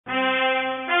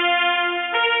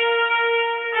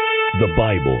The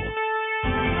Bible,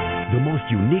 the most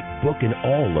unique book in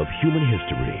all of human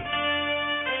history.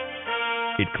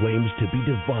 It claims to be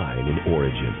divine in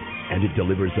origin, and it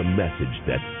delivers a message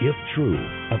that, if true,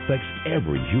 affects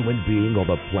every human being on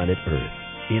the planet Earth,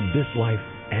 in this life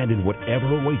and in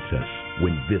whatever awaits us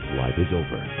when this life is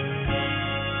over.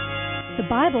 The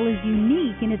Bible is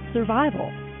unique in its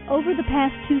survival. Over the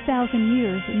past 2,000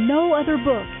 years, no other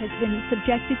book has been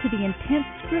subjected to the intense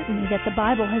scrutiny that the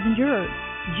Bible has endured.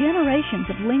 Generations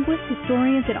of linguists,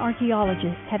 historians, and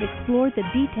archaeologists have explored the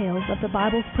details of the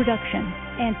Bible's production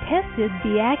and tested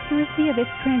the accuracy of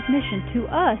its transmission to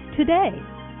us today.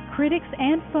 Critics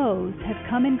and foes have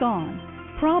come and gone.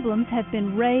 Problems have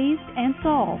been raised and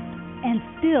solved, and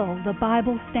still the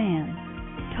Bible stands,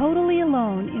 totally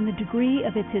alone in the degree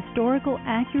of its historical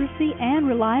accuracy and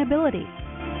reliability.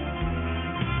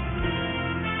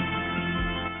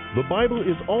 The Bible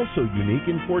is also unique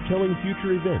in foretelling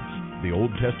future events. The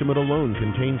Old Testament alone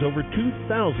contains over 2,000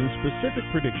 specific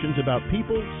predictions about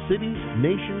people, cities,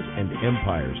 nations, and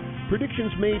empires. Predictions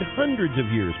made hundreds of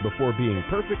years before being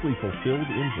perfectly fulfilled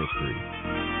in history.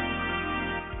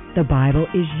 The Bible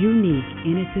is unique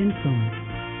in its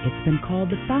influence. It's been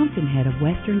called the fountainhead of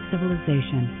Western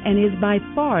civilization and is by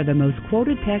far the most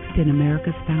quoted text in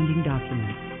America's founding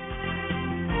documents.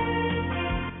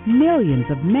 Millions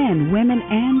of men, women,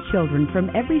 and children from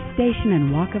every station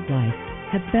and walk of life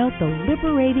have felt the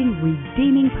liberating,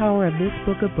 redeeming power of this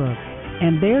book of books,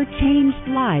 and their changed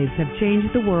lives have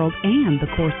changed the world and the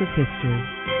course of history.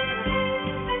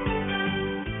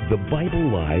 The Bible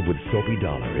Live with Soapy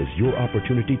Dollar is your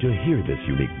opportunity to hear this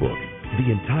unique book,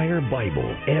 the entire Bible,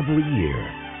 every year.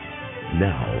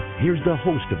 Now, here's the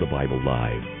host of the Bible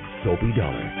Live, Soapy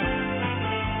Dollar.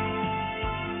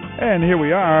 And here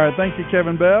we are. Thank you,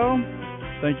 Kevin Bell.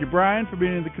 Thank you, Brian, for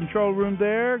being in the control room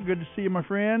there. Good to see you, my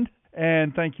friend.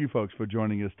 And thank you, folks, for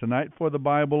joining us tonight for the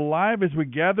Bible Live as we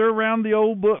gather around the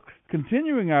old book,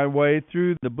 continuing our way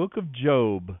through the book of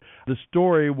Job. The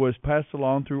story was passed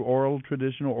along through oral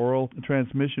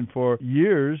transmission for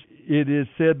years. It is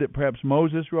said that perhaps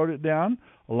Moses wrote it down,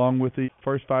 along with the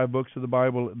first 5 books of the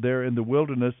Bible there in the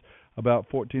wilderness, about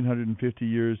 1,450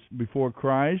 years before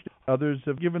Christ. Others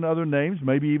have given other names,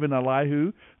 maybe even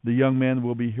Elihu, the young man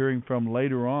we'll be hearing from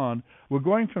later on. We're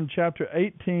going from chapter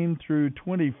 18 through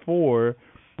 24.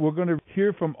 We're going to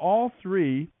hear from all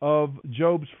 3 of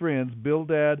Job's friends,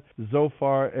 Bildad,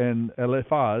 Zophar, and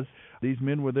Eliphaz. These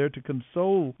men were there to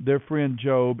console their friend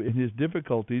Job in his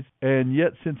difficulties, and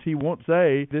yet since he won't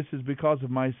say, this is because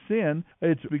of my sin,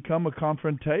 it's become a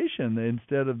confrontation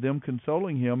instead of them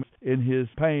consoling him in his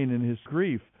pain and his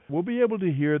grief. We'll be able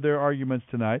to hear their arguments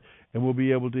tonight, and we'll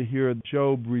be able to hear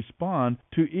Job respond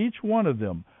to each one of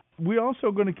them. We're also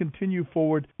going to continue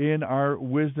forward in our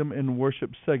Wisdom and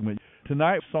Worship segment.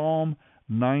 Tonight, Psalm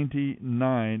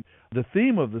 99. The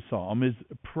theme of the psalm is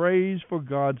praise for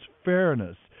God's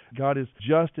fairness. God is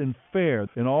just and fair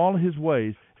in all his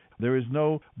ways. There is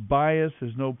no bias,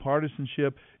 there's no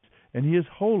partisanship, and he is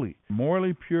holy,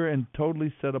 morally pure, and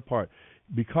totally set apart.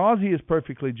 Because he is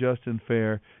perfectly just and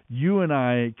fair, you and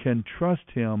I can trust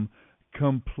him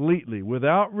completely,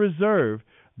 without reserve,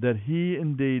 that he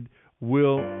indeed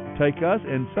will take us,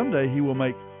 and someday he will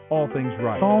make all things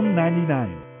right. Psalm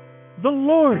 99. The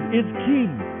Lord is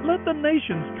king. Let the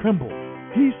nations tremble.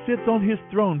 He sits on his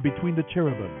throne between the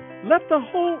cherubim. Let the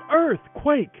whole earth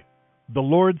quake. The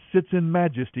Lord sits in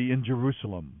majesty in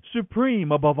Jerusalem,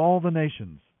 supreme above all the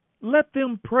nations. Let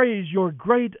them praise your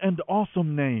great and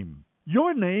awesome name.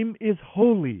 Your name is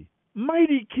holy.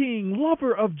 Mighty King,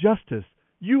 lover of justice,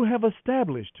 you have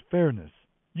established fairness.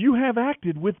 You have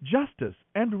acted with justice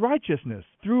and righteousness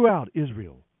throughout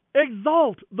Israel.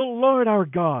 Exalt the Lord our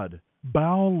God.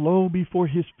 Bow low before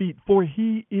his feet, for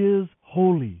he is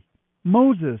holy.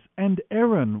 Moses and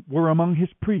Aaron were among his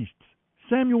priests.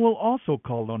 Samuel also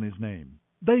called on his name.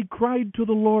 They cried to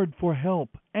the Lord for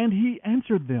help, and he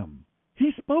answered them.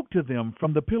 He spoke to them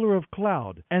from the pillar of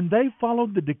cloud, and they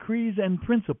followed the decrees and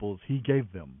principles he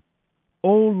gave them.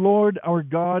 O Lord our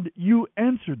God, you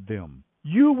answered them.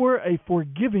 You were a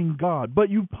forgiving God, but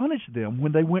you punished them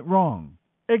when they went wrong.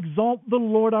 Exalt the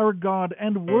Lord our God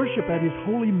and worship at his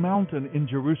holy mountain in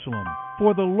Jerusalem,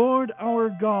 for the Lord our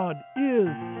God is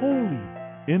holy.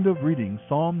 End of reading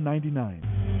Psalm 99.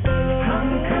 I'm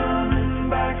coming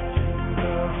back to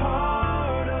the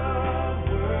heart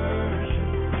of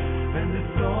worship, and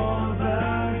it's all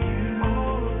about you,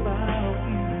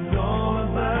 it's all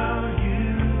about you,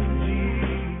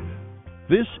 Jesus.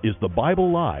 This is the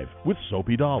Bible Live with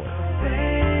Soapy Dollar.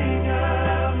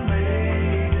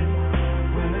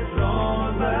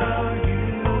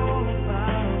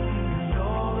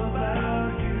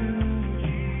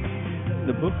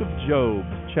 Book of Job,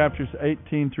 chapters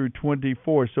 18 through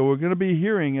 24. So we're going to be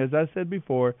hearing, as I said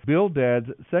before,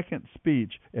 Bildad's second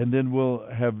speech, and then we'll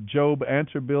have Job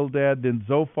answer Bildad, then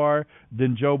Zophar,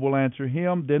 then Job will answer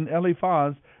him, then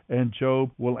Eliphaz, and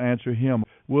Job will answer him.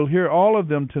 We'll hear all of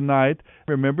them tonight.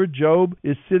 Remember, Job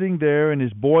is sitting there in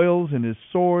his boils and his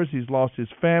sores. He's lost his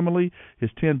family,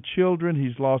 his 10 children.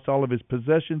 He's lost all of his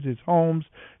possessions, his homes,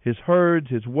 his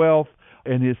herds, his wealth.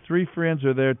 And his 3 friends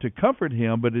are there to comfort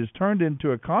him, but it has turned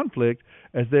into a conflict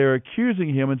as they are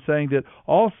accusing him and saying that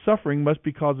all suffering must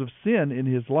be because of sin in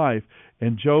his life.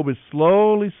 And Job is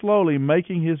slowly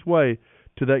making his way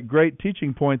to that great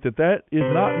teaching point that is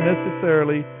not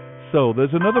necessarily so.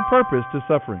 There's another purpose to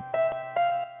suffering.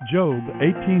 Job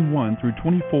 18:1 through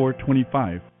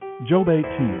 24:25. Job 18.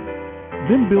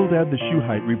 Then Bildad the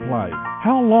Shuhite replied,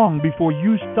 "How long before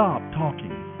you stop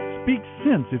talking? Speak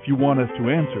sense if you want us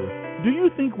to answer. Do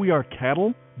you think we are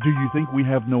cattle? Do you think we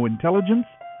have no intelligence?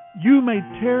 You may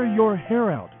tear your hair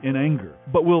out in anger,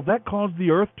 but will that cause the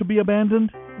earth to be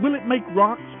abandoned? Will it make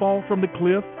rocks fall from the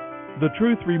cliff? The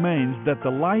truth remains that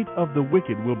the light of the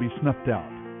wicked will be snuffed out.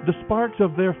 The sparks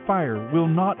of their fire will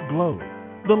not glow.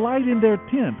 The light in their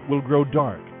tent will grow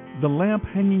dark. The lamp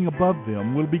hanging above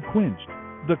them will be quenched.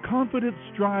 The confident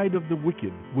stride of the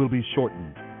wicked will be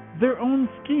shortened. Their own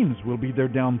schemes will be their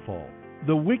downfall.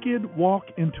 The wicked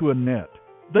walk into a net.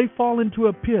 They fall into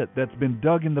a pit that's been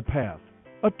dug in the path.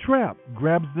 A trap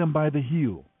grabs them by the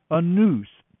heel. A noose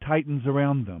tightens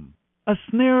around them. A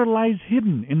snare lies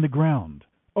hidden in the ground.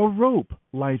 A rope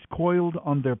lies coiled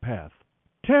on their path.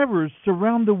 Terrors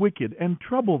surround the wicked and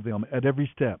trouble them at every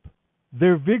step.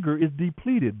 Their vigor is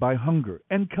depleted by hunger,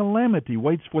 and calamity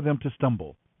waits for them to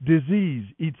stumble. Disease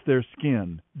eats their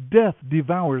skin. Death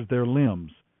devours their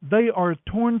limbs. They are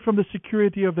torn from the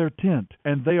security of their tent,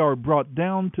 and they are brought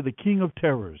down to the king of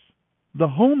terrors. The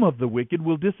home of the wicked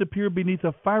will disappear beneath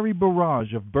a fiery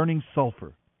barrage of burning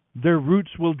sulfur. Their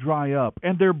roots will dry up,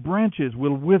 and their branches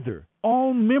will wither.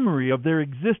 All memory of their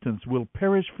existence will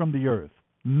perish from the earth.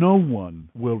 No one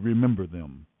will remember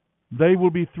them. They will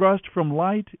be thrust from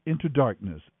light into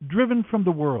darkness, driven from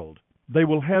the world. They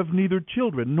will have neither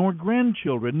children nor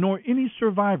grandchildren nor any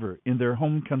survivor in their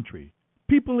home country.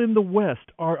 People in the West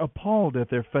are appalled at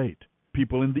their fate.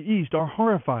 People in the East are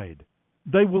horrified.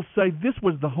 They will say this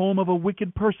was the home of a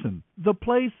wicked person, the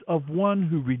place of one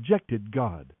who rejected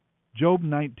God. Job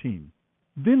 19.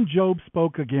 Then Job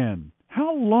spoke again.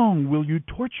 How long will you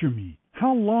torture me?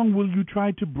 How long will you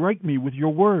try to break me with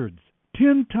your words?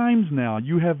 10 times now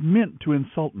you have meant to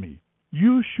insult me.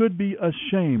 You should be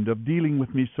ashamed of dealing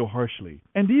with me so harshly.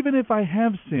 And even if I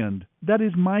have sinned, that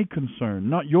is my concern,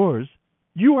 not yours.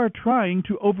 You are trying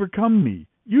to overcome me,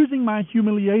 using my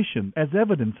humiliation as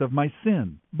evidence of my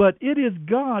sin. But it is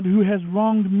God who has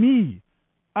wronged me.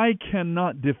 I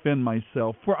cannot defend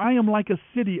myself, for I am like a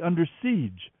city under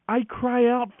siege. I cry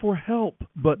out for help,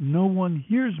 but no one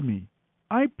hears me.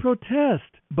 I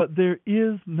protest, but there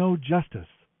is no justice.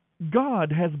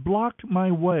 God has blocked my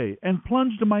way and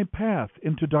plunged my path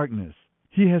into darkness.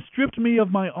 He has stripped me of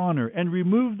my honor and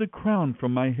removed the crown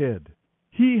from my head.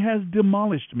 He has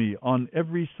demolished me on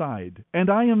every side, and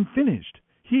I am finished.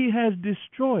 He has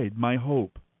destroyed my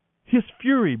hope. His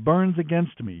fury burns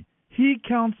against me. He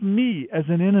counts me as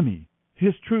an enemy.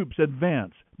 His troops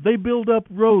advance. They build up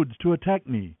roads to attack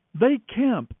me. They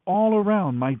camp all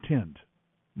around my tent.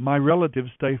 My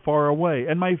relatives stay far away,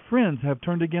 and my friends have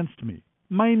turned against me.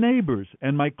 My neighbors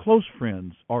and my close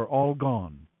friends are all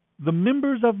gone. The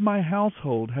members of my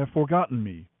household have forgotten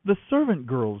me. The servant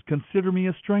girls consider me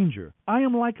a stranger. I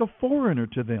am like a foreigner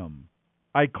to them.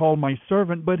 I call my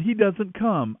servant, but he doesn't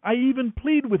come. I even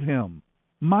plead with him.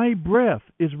 My breath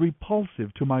is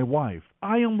repulsive to my wife.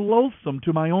 I am loathsome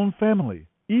to my own family.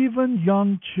 Even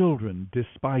young children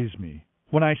despise me.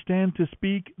 When I stand to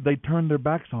speak, they turn their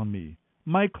backs on me.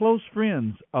 My close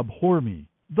friends abhor me.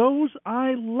 Those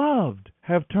I loved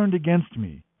have turned against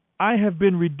me. I have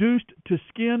been reduced to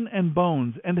skin and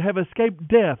bones and have escaped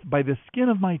death by the skin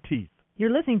of my teeth.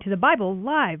 You're listening to the Bible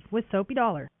live with Soapy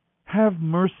Dollar. Have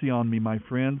mercy on me, my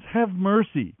friends. Have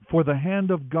mercy, for the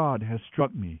hand of God has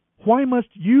struck me. Why must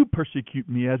you persecute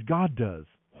me as God does?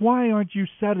 Why aren't you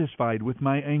satisfied with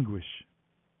my anguish?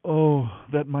 Oh,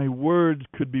 that my words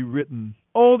could be written.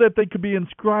 Oh, that they could be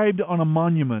inscribed on a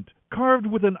monument, carved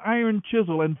with an iron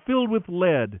chisel and filled with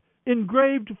lead,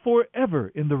 engraved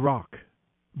forever in the rock.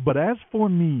 But as for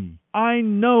me, I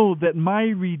know that my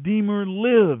Redeemer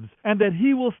lives, and that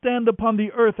he will stand upon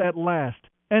the earth at last.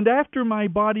 And after my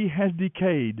body has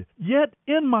decayed, yet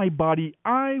in my body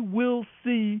I will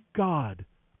see God.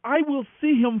 I will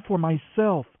see him for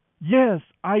myself. Yes,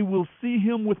 I will see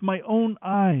him with my own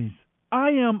eyes. I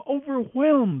am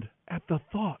overwhelmed at the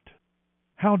thought.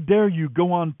 How dare you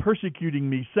go on persecuting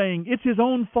me, saying it's his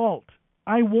own fault?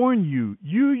 I warn you,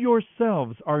 you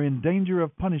yourselves are in danger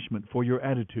of punishment for your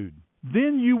attitude.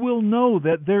 Then you will know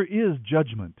that there is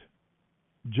judgment.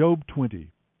 Job 20.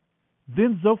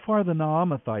 Then Zophar the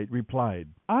Naamathite replied,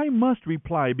 I must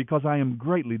reply because I am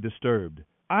greatly disturbed.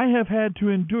 I have had to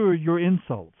endure your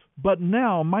insults, but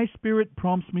now my spirit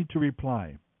prompts me to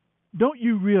reply. Don't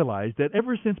you realize that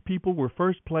ever since people were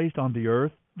first placed on the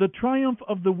earth, the triumph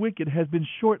of the wicked has been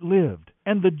short-lived,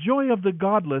 and the joy of the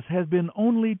godless has been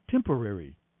only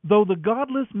temporary? Though the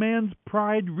godless man's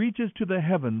pride reaches to the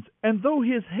heavens, and though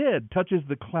his head touches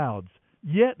the clouds,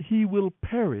 yet he will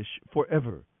perish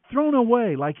forever, thrown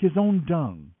away like his own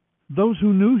dung. Those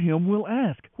who knew him will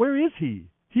ask, where is he?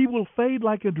 He will fade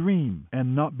like a dream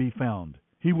and not be found.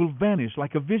 He will vanish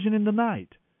like a vision in the night.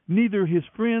 Neither his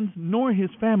friends nor his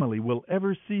family will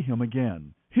ever see him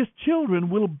again. His children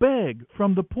will beg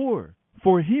from the poor,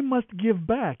 for he must give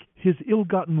back his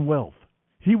ill-gotten wealth.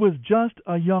 He was just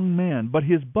a young man, but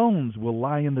his bones will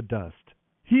lie in the dust.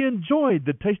 He enjoyed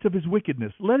the taste of his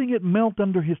wickedness, letting it melt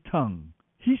under his tongue.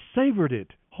 He savored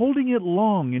it, holding it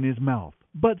long in his mouth.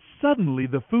 But suddenly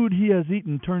the food he has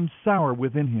eaten turns sour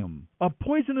within him, a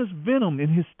poisonous venom in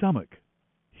his stomach.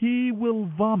 He will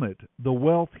vomit the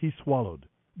wealth he swallowed.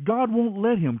 God won't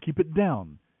let him keep it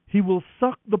down. He will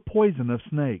suck the poison of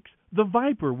snakes. The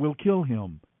viper will kill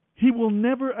him. He will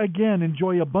never again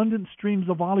enjoy abundant streams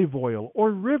of olive oil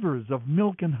or rivers of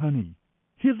milk and honey.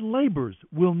 His labors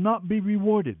will not be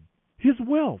rewarded. His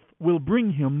wealth will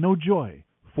bring him no joy,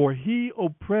 for he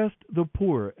oppressed the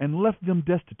poor and left them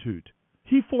destitute.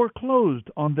 He foreclosed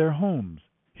on their homes.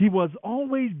 He was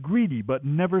always greedy but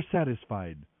never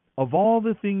satisfied. Of all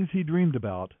the things he dreamed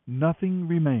about, nothing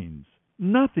remains.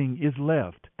 Nothing is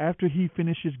left after he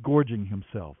finishes gorging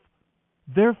himself.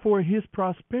 Therefore his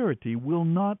prosperity will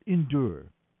not endure.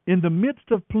 In the midst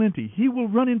of plenty he will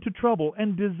run into trouble,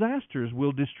 and disasters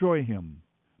will destroy him.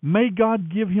 May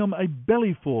God give him a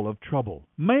bellyful of trouble.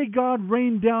 May God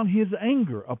rain down his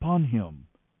anger upon him.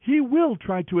 He will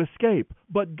try to escape,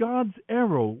 but God's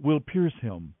arrow will pierce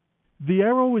him. The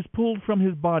arrow is pulled from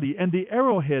his body, and the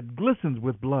arrowhead glistens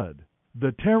with blood.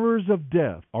 The terrors of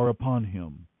death are upon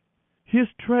him. His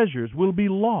treasures will be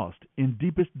lost in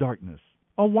deepest darkness.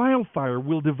 A wildfire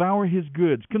will devour his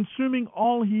goods, consuming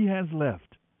all he has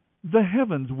left. The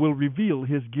heavens will reveal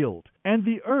his guilt, and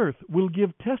the earth will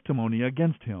give testimony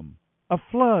against him. A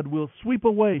flood will sweep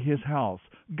away his house.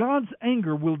 God's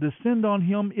anger will descend on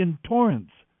him in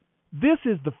torrents. This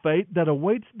is the fate that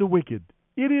awaits the wicked.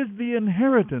 It is the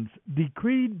inheritance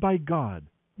decreed by God.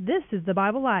 This is the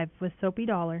Bible Live with Soapy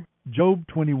Dollar. Job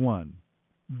 21.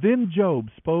 Then Job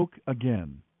spoke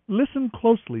again. Listen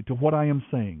closely to what I am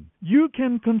saying. You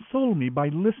can console me by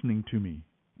listening to me.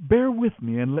 Bear with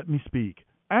me and let me speak.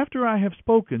 After I have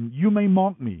spoken, you may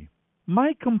mock me.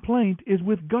 My complaint is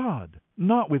with God,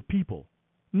 not with people.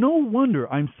 No wonder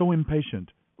I'm so impatient.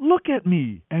 Look at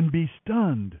me and be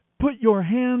stunned. Put your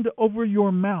hand over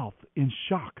your mouth in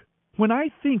shock. When I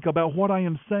think about what I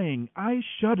am saying, I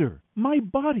shudder. My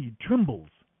body trembles.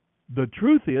 The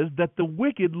truth is that the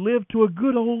wicked live to a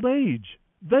good old age.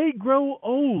 They grow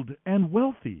old and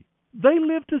wealthy. They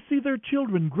live to see their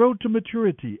children grow to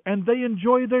maturity, and they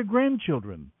enjoy their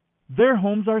grandchildren. Their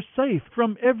homes are safe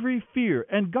from every fear,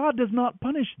 and God does not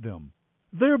punish them.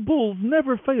 Their bulls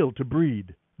never fail to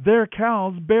breed. Their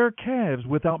cows bear calves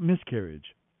without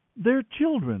miscarriage. Their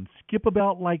children skip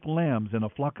about like lambs in a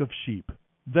flock of sheep.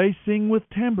 They sing with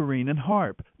tambourine and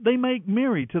harp. They make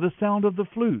merry to the sound of the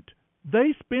flute.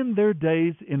 They spend their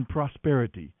days in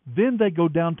prosperity. Then they go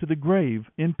down to the grave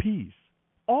in peace.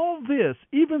 All this,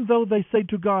 even though they say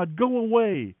to God, "Go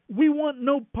away. We want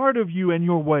no part of you and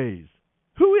your ways."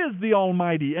 Who is the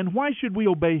Almighty, and why should we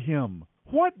obey Him?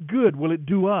 What good will it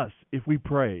do us if we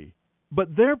pray?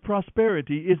 But their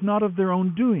prosperity is not of their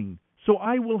own doing, so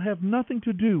I will have nothing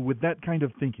to do with that kind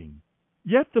of thinking.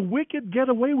 Yet the wicked get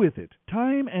away with it,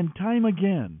 time and time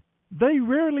again. They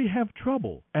rarely have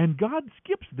trouble, and God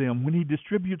skips them when He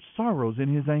distributes sorrows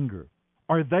in His anger.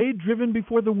 Are they driven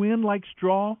before the wind like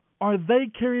straw? Are they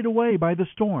carried away by the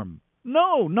storm?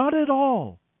 No, not at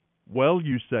all. Well,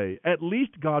 you say, at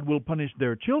least God will punish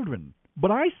their children.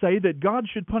 But I say that God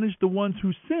should punish the ones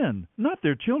who sin, not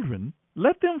their children.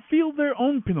 Let them feel their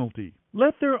own penalty.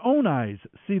 Let their own eyes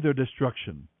see their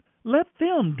destruction. Let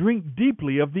them drink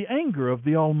deeply of the anger of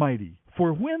the Almighty.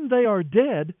 For when they are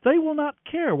dead, they will not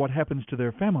care what happens to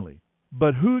their family.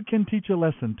 But who can teach a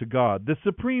lesson to God, the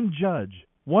supreme judge?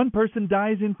 One person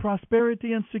dies in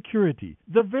prosperity and security,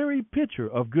 the very picture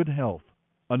of good health.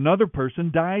 Another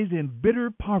person dies in bitter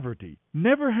poverty,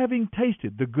 never having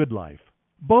tasted the good life.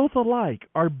 Both alike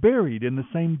are buried in the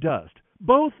same dust,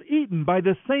 both eaten by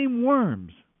the same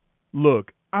worms.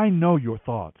 Look, I know your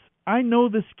thoughts. I know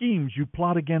the schemes you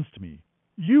plot against me.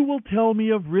 You will tell me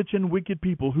of rich and wicked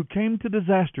people who came to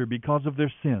disaster because of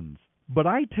their sins. But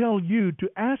I tell you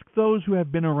to ask those who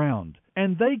have been around,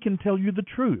 and they can tell you the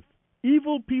truth.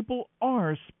 Evil people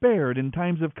are spared in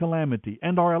times of calamity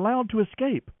and are allowed to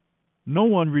escape. No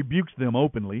one rebukes them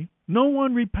openly. No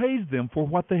one repays them for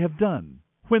what they have done.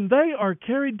 When they are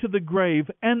carried to the grave,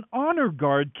 an honor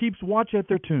guard keeps watch at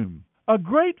their tomb. A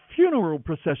great funeral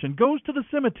procession goes to the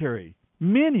cemetery.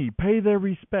 Many pay their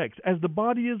respects as the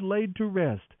body is laid to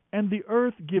rest, and the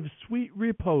earth gives sweet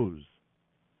repose.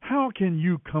 How can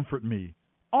you comfort me?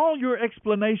 All your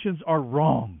explanations are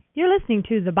wrong. You're listening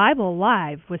to The Bible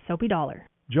Live with Soapy Dollar.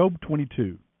 Job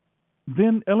 22.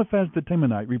 Then Eliphaz the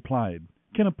Temanite replied,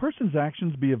 Can a person's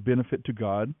actions be of benefit to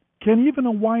God? Can even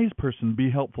a wise person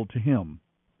be helpful to him?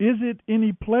 Is it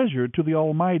any pleasure to the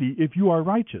Almighty if you are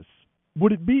righteous?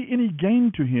 Would it be any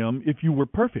gain to him if you were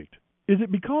perfect? Is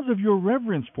it because of your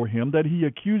reverence for him that he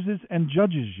accuses and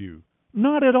judges you?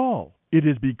 Not at all. It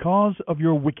is because of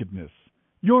your wickedness.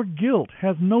 Your guilt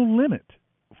has no limit.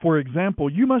 For example,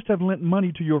 you must have lent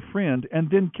money to your friend and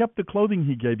then kept the clothing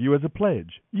he gave you as a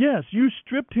pledge. Yes, you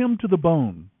stripped him to the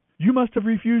bone. You must have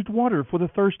refused water for the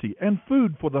thirsty and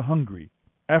food for the hungry.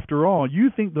 After all, you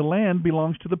think the land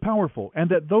belongs to the powerful and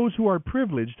that those who are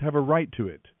privileged have a right to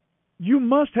it. You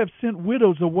must have sent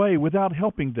widows away without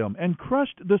helping them and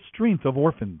crushed the strength of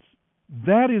orphans.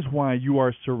 That is why you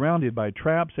are surrounded by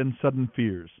traps and sudden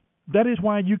fears. That is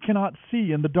why you cannot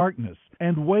see in the darkness,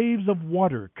 and waves of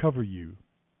water cover you.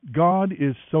 God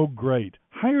is so great,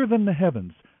 higher than the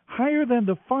heavens, higher than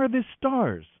the farthest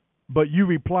stars. But you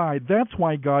reply, that's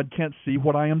why God can't see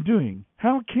what I am doing.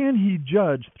 How can he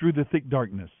judge through the thick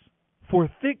darkness? For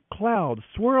thick clouds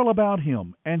swirl about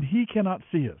him, and he cannot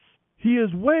see us. He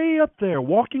is way up there,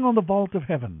 walking on the vault of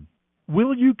heaven.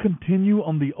 Will you continue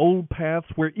on the old paths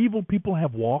where evil people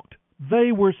have walked?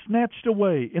 They were snatched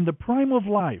away in the prime of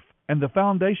life, and the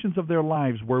foundations of their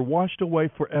lives were washed away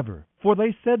forever. For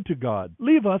they said to God,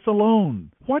 Leave us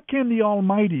alone. What can the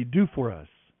Almighty do for us?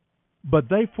 But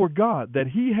they forgot that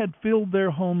he had filled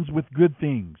their homes with good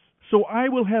things. So I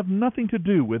will have nothing to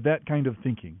do with that kind of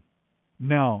thinking.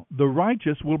 Now the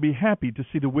righteous will be happy to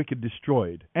see the wicked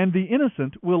destroyed, and the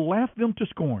innocent will laugh them to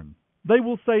scorn. They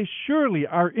will say, Surely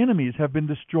our enemies have been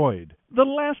destroyed. The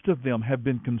last of them have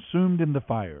been consumed in the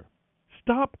fire.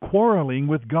 Stop quarreling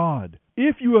with God.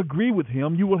 If you agree with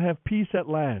him, you will have peace at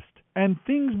last, and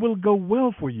things will go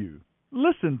well for you.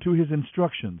 Listen to his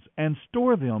instructions and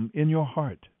store them in your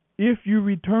heart. If you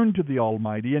return to the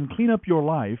Almighty and clean up your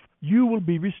life, you will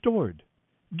be restored.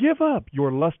 Give up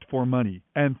your lust for money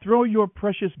and throw your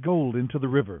precious gold into the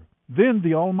river. Then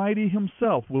the Almighty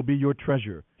himself will be your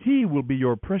treasure. He will be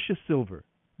your precious silver.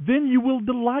 Then you will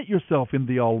delight yourself in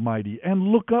the Almighty and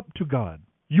look up to God.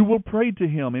 You will pray to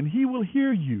him and he will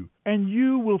hear you, and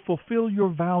you will fulfill your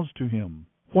vows to him.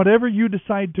 Whatever you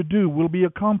decide to do will be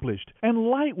accomplished, and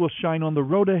light will shine on the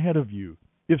road ahead of you.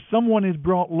 If someone is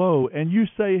brought low and you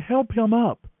say, Help him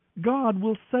up, God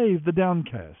will save the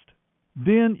downcast.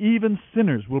 Then even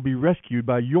sinners will be rescued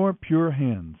by your pure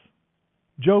hands.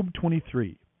 Job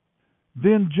 23.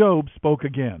 Then Job spoke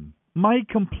again. My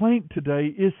complaint today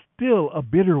is still a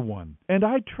bitter one, and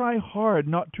I try hard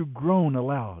not to groan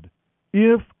aloud.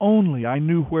 If only I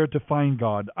knew where to find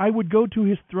God, I would go to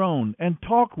his throne and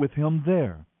talk with him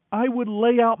there. I would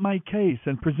lay out my case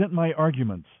and present my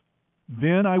arguments.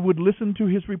 Then I would listen to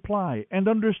his reply and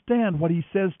understand what he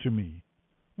says to me.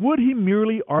 Would he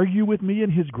merely argue with me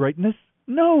in his greatness?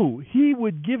 No, he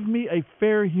would give me a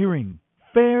fair hearing.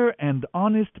 Fair and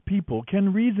honest people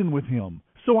can reason with him,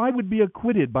 so I would be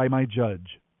acquitted by my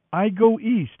judge. I go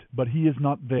east, but he is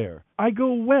not there. I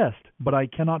go west, but I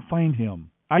cannot find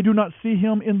him. I do not see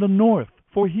him in the north,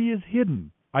 for he is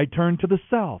hidden. I turn to the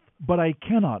south, but I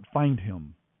cannot find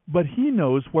him. But he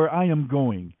knows where I am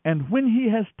going, and when he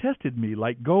has tested me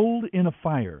like gold in a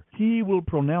fire, he will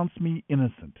pronounce me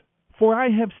innocent. For I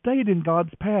have stayed in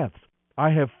God's paths. I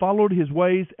have followed his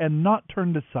ways and not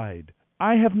turned aside.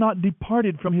 I have not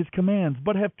departed from his commands,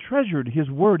 but have treasured his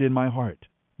word in my heart.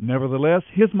 Nevertheless,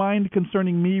 his mind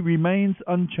concerning me remains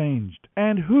unchanged,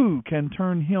 and who can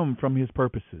turn him from his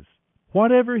purposes?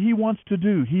 Whatever he wants to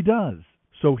do, he does.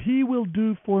 So he will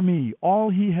do for me all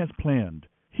he has planned.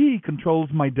 He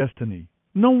controls my destiny.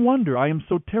 No wonder I am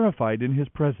so terrified in his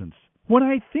presence. When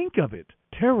I think of it,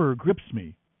 terror grips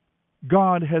me.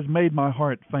 God has made my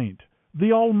heart faint.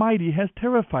 The Almighty has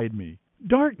terrified me.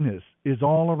 Darkness is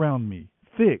all around me.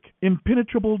 thick,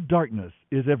 impenetrable darkness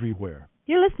is everywhere.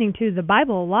 You're listening to The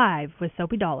Bible Live with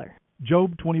Soapy Dollar.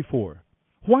 Job 24.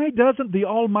 Why doesn't the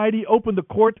Almighty open the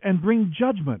court and bring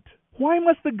judgment? Why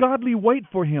must the godly wait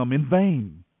for him in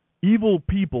vain? Evil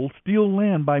people steal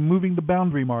land by moving the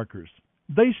boundary markers.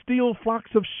 They steal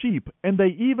flocks of sheep, and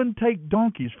they even take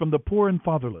donkeys from the poor and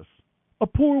fatherless. A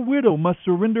poor widow must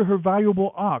surrender her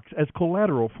valuable ox as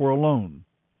collateral for a loan.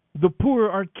 The poor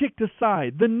are kicked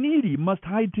aside. The needy must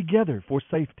hide together for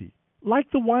safety.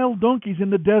 Like the wild donkeys in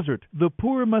the desert, the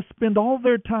poor must spend all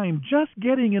their time just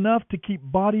getting enough to keep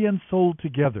body and soul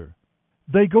together.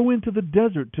 They go into the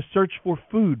desert to search for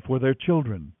food for their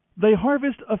children. They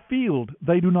harvest a field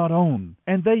they do not own,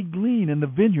 and they glean in the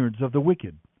vineyards of the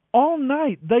wicked. All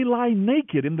night they lie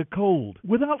naked in the cold,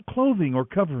 without clothing or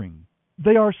covering.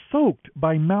 They are soaked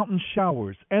by mountain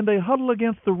showers, and they huddle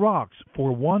against the rocks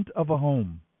for want of a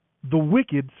home. The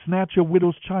wicked snatch a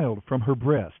widow's child from her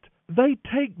breast. They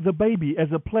take the baby as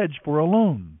a pledge for a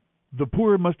loan. The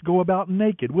poor must go about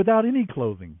naked without any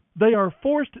clothing. They are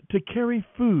forced to carry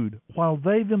food while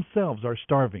they themselves are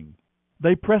starving.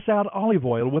 They press out olive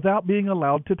oil without being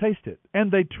allowed to taste it,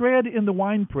 and they tread in the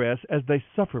winepress as they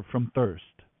suffer from thirst.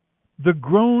 The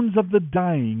groans of the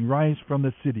dying rise from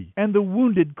the city, and the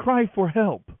wounded cry for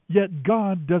help, yet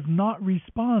God does not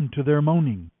respond to their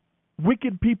moaning.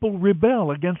 Wicked people rebel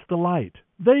against the light.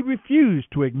 They refuse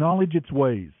to acknowledge its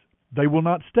ways. They will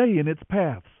not stay in its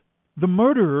paths. The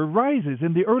murderer rises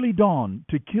in the early dawn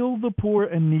to kill the poor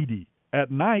and needy. At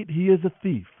night he is a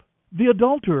thief. The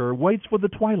adulterer waits for the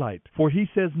twilight, for he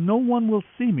says, "No one will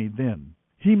see me then."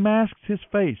 He masks his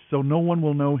face so no one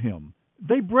will know him.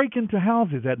 They break into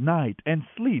houses at night and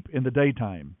sleep in the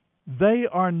daytime. They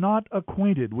are not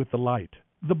acquainted with the light.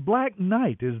 The black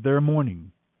night is their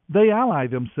morning. They ally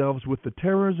themselves with the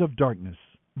terrors of darkness.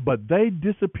 But they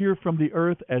disappear from the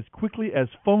earth as quickly as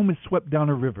foam is swept down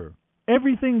a river.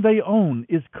 Everything they own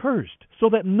is cursed, so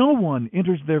that no one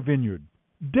enters their vineyard.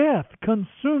 Death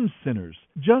consumes sinners,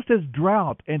 just as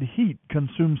drought and heat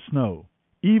consume snow.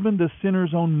 Even the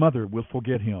sinner's own mother will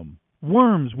forget him.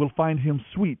 Worms will find him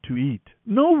sweet to eat.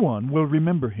 No one will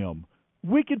remember him.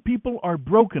 Wicked people are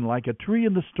broken like a tree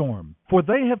in the storm, for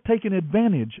they have taken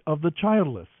advantage of the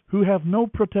childless, who have no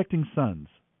protecting sons.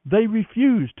 They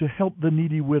refuse to help the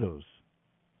needy widows.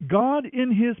 God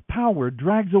in His power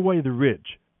drags away the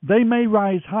rich. They may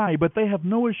rise high, but they have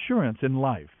no assurance in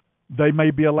life. They may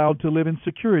be allowed to live in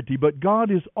security, but God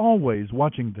is always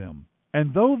watching them.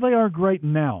 And though they are great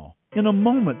now, in a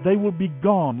moment they will be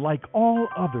gone like all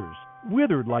others,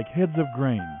 withered like heads of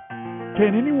grain.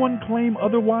 Can anyone claim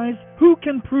otherwise? Who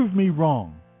can prove me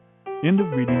wrong? End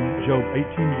of reading Job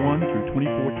 18:1 through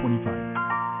 24:25.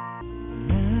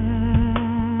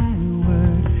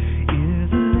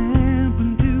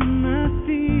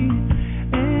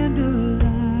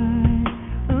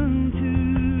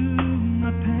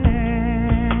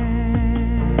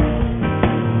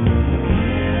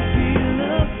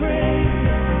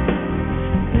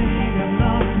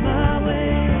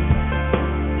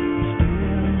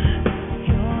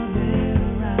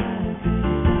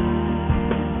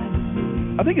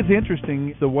 I think it's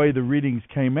interesting the way the readings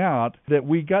came out, that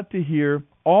we got to hear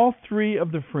all three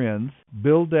of the friends,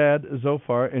 Bildad,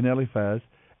 Zophar, and Eliphaz,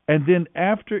 and then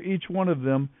after each one of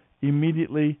them,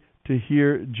 immediately to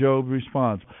hear Job's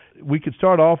response. We could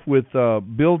start off with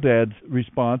Bildad's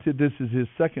response. This is his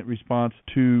second response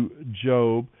to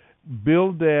Job.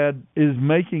 Bildad is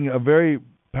making a very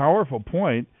powerful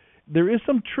point. There is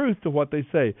some truth to what they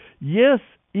say. Yes,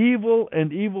 evil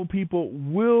and evil people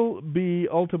will be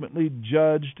ultimately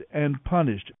judged and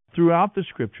punished. Throughout the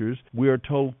Scriptures, we are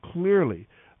told clearly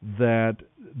that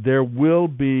there will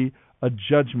be a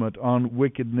judgment on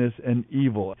wickedness and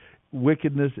evil.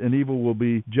 Wickedness and evil will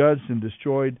be judged and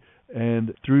destroyed,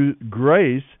 and through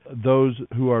grace, those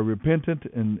who are repentant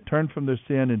and turn from their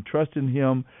sin and trust in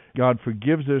Him, God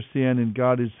forgives their sin and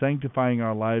God is sanctifying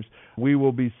our lives. We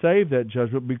will be saved that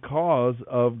judgment because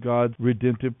of God's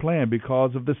redemptive plan,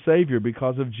 because of the Savior,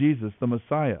 because of Jesus, the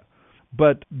Messiah.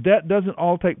 But that doesn't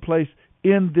all take place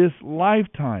in this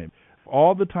lifetime.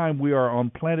 All the time we are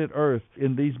on planet Earth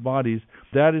in these bodies,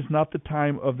 that is not the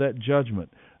time of that judgment.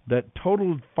 That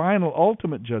total, final,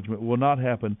 ultimate judgment will not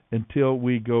happen until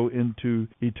we go into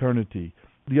eternity.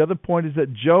 The other point is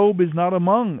that Job is not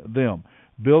among them.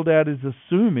 Bildad is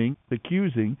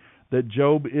accusing that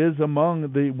Job is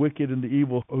among the wicked and the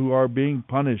evil who are being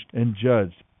punished and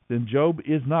judged. And Job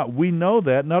is not. We know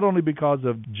that not only because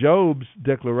of Job's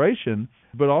declaration,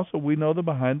 but also we know the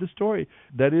behind the story.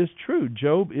 That is true.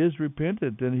 Job is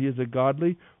repentant, and he is a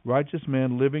godly, righteous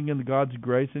man living in God's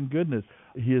grace and goodness.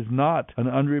 He is not an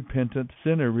unrepentant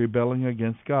sinner rebelling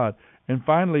against God. And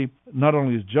finally, not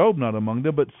only is Job not among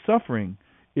them, but suffering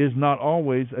is not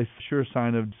always a sure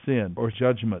sign of sin or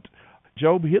judgment.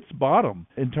 Job hits bottom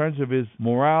in terms of his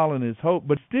morale and his hope,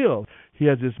 but still, he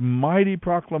has this mighty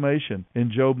proclamation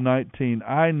in Job 19.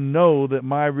 I know that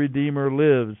my Redeemer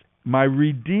lives. My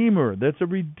Redeemer, that's a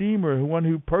Redeemer, one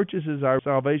who purchases our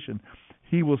salvation.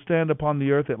 He will stand upon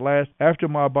the earth at last after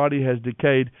my body has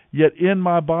decayed, yet in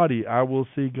my body I will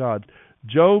see God.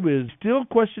 Job is still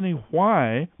questioning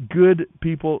why good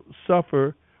people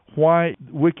suffer, why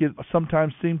wicked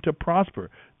sometimes seem to prosper.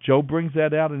 Job brings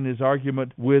that out in his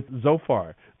argument with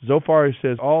Zophar. Zophar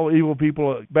says all evil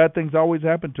people, bad things always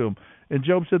happen to them. And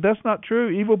Job said that's not true.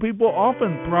 Evil people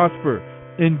often prosper,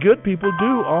 and good people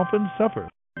do often suffer.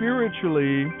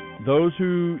 Spiritually, those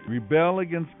who rebel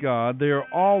against God, they are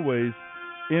always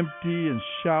empty and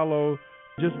shallow,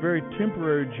 just very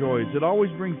temporary joys. It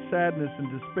always brings sadness and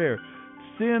despair.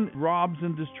 Sin robs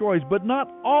and destroys, but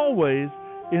not always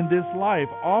in this life.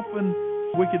 Often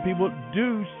wicked people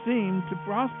do seem to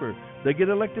prosper. They get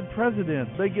elected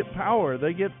presidents, they get power,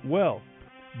 they get wealth.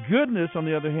 Goodness, on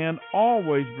the other hand,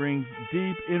 always brings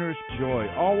deep inner joy,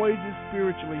 always is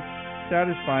spiritually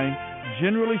satisfying.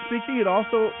 Generally speaking, it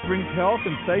also brings health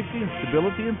and safety and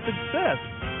stability and success.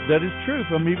 That is true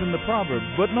from even the Proverbs,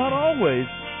 but not always.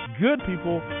 Good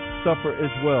people suffer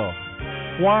as well.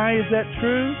 Why is that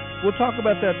true? We'll talk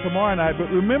about that tomorrow night, but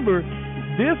remember,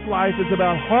 this life is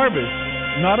about harvest,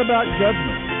 not about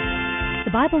judgment.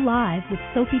 The Bible Live with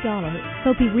Sophie Dollar.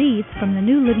 Sophie reads from the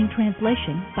New Living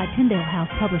Translation by Tyndale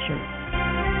House Publishers.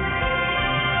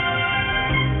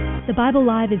 The Bible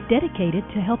Live is dedicated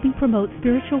to helping promote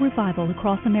spiritual revival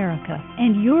across America,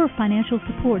 and your financial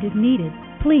support is needed.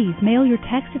 Please mail your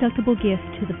tax-deductible gift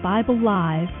to the Bible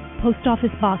Live, Post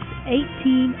Office Box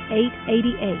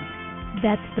 18888.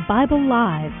 That's the Bible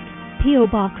Live, P.O.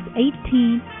 Box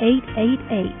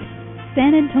 18888,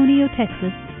 San Antonio,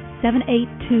 Texas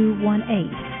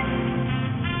 78218.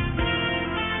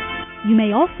 You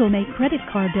may also make credit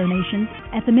card donations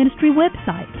at the ministry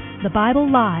website,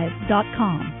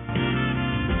 thebiblelive.com.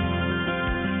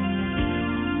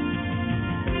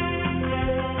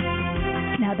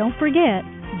 Now don't forget,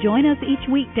 join us each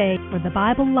weekday for the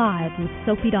Bible Live with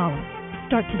Sophie Dollar.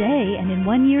 Start today, and in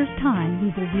 1 year's time, we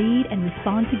will read and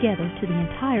respond together to the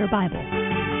entire Bible.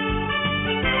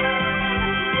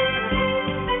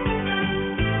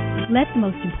 Let the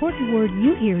most important word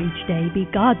you hear each day be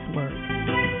God's Word.